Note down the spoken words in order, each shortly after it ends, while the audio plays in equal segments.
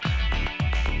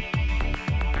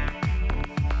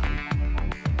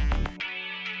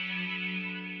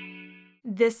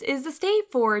This is The State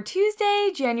for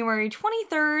Tuesday, January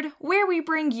 23rd, where we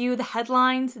bring you the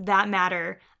headlines that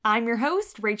matter. I'm your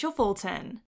host, Rachel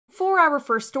Fulton. For our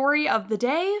first story of the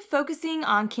day, focusing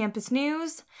on campus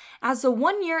news, as the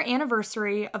one-year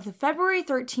anniversary of the February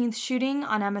 13th shooting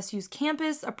on MSU's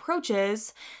campus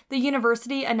approaches, the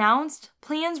university announced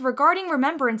plans regarding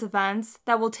remembrance events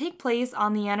that will take place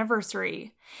on the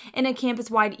anniversary. In a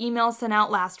campus-wide email sent out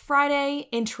last Friday,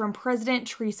 Interim President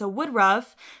Teresa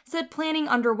Woodruff said planning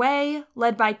underway,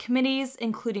 led by committees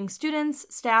including students,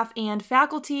 staff, and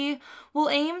faculty, will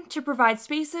aim to provide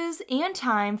spaces and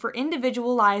time for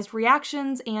individualized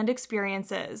reactions and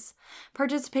experiences.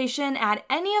 Participation at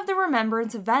any of the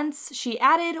remembrance events, she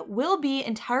added, will be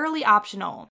entirely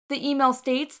optional. The email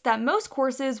states that most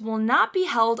courses will not be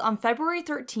held on February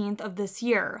 13th of this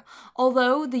year,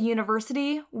 although the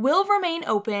university will remain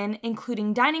open,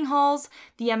 including dining halls,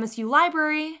 the MSU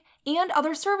library, and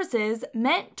other services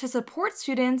meant to support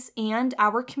students and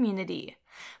our community.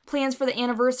 Plans for the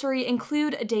anniversary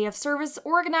include a day of service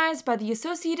organized by the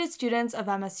Associated Students of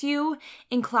MSU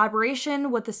in collaboration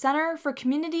with the Center for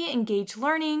Community Engaged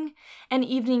Learning, an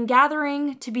evening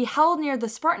gathering to be held near the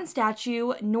Spartan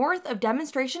statue north of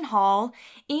Demonstration Hall,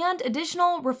 and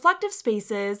additional reflective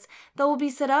spaces that will be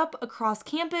set up across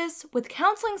campus with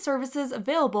counseling services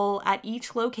available at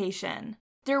each location.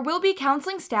 There will be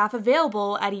counseling staff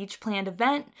available at each planned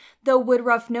event, though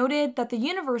Woodruff noted that the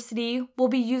university will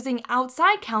be using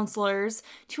outside counselors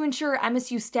to ensure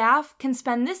MSU staff can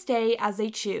spend this day as they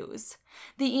choose.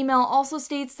 The email also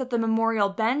states that the memorial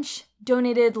bench,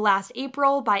 donated last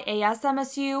April by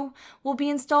ASMSU, will be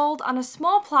installed on a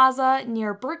small plaza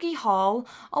near Berkey Hall,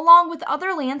 along with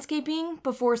other landscaping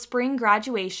before spring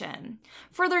graduation.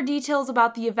 Further details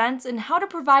about the events and how to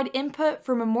provide input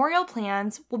for memorial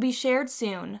plans will be shared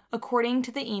soon, according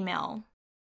to the email.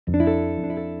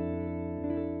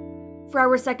 For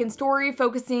our second story,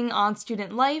 focusing on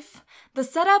student life, the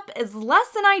setup is less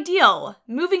than ideal.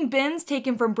 Moving bins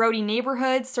taken from Brody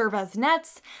neighborhoods serve as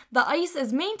nets. The ice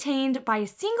is maintained by a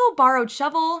single borrowed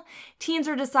shovel. Teams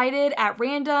are decided at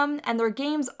random, and their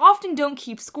games often don't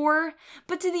keep score.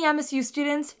 But to the MSU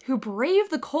students who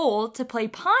brave the cold to play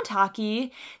pond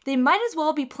hockey, they might as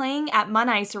well be playing at Mun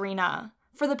Ice Arena.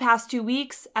 For the past 2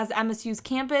 weeks, as MSU's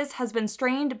campus has been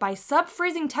strained by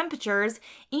sub-freezing temperatures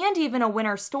and even a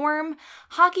winter storm,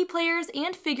 hockey players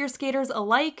and figure skaters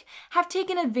alike have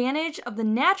taken advantage of the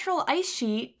natural ice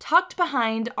sheet tucked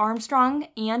behind Armstrong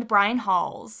and Bryan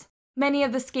Halls. Many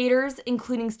of the skaters,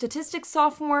 including statistics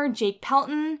sophomore Jake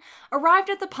Pelton, arrived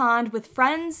at the pond with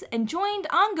friends and joined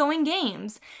ongoing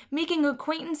games, making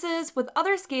acquaintances with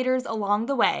other skaters along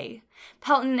the way.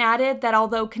 Pelton added that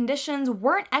although conditions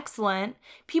weren't excellent,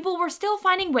 people were still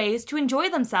finding ways to enjoy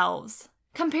themselves.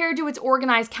 Compared to its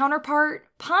organized counterpart,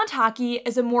 pond hockey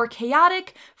is a more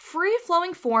chaotic,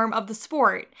 free-flowing form of the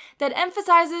sport that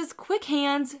emphasizes quick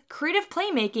hands, creative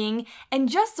playmaking, and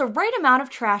just the right amount of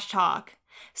trash talk.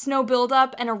 Snow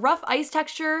buildup and a rough ice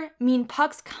texture mean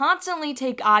pucks constantly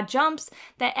take odd jumps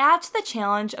that add to the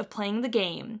challenge of playing the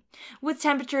game. With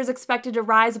temperatures expected to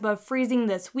rise above freezing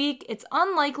this week, it's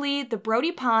unlikely the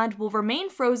Brody Pond will remain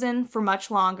frozen for much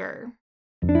longer.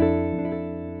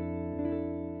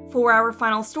 For our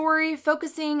final story,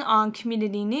 focusing on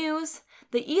community news,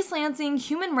 the East Lansing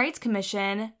Human Rights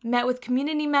Commission met with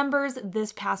community members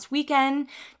this past weekend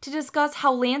to discuss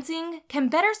how Lansing can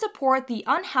better support the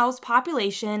unhoused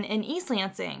population in East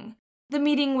Lansing. The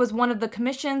meeting was one of the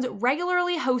Commission's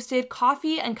regularly hosted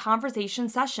coffee and conversation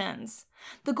sessions.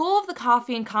 The goal of the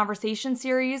Coffee and Conversation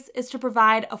series is to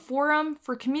provide a forum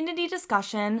for community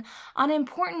discussion on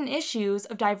important issues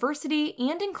of diversity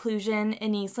and inclusion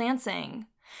in East Lansing.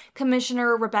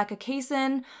 Commissioner Rebecca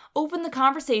Kaysen opened the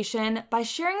conversation by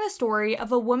sharing the story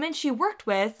of a woman she worked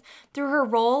with through her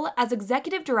role as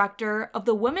executive director of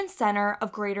the Women's Center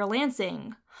of Greater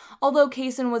Lansing. Although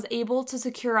Kaysen was able to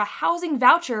secure a housing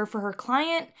voucher for her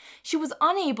client, she was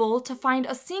unable to find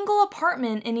a single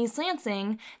apartment in East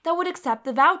Lansing that would accept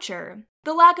the voucher.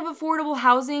 The lack of affordable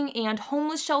housing and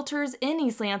homeless shelters in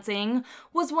East Lansing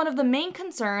was one of the main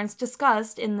concerns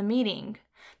discussed in the meeting.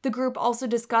 The group also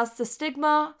discussed the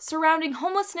stigma surrounding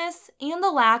homelessness and the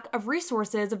lack of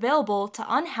resources available to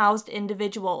unhoused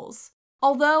individuals.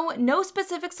 Although no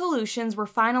specific solutions were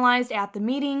finalized at the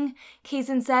meeting,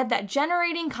 Kaysen said that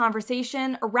generating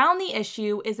conversation around the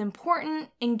issue is important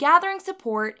in gathering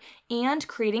support and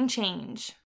creating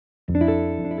change.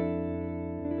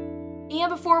 And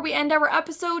before we end our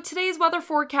episode, today's weather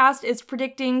forecast is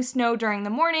predicting snow during the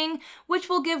morning, which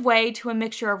will give way to a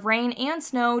mixture of rain and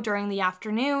snow during the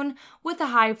afternoon, with a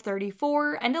high of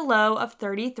 34 and a low of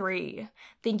 33.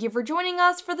 Thank you for joining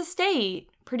us for The State.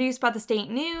 produced by the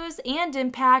State News and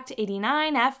Impact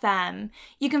 89 FM.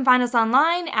 You can find us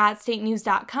online at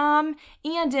statenews.com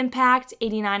and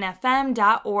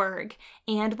impact89fm.org.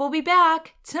 And we'll be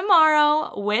back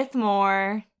tomorrow with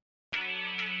more.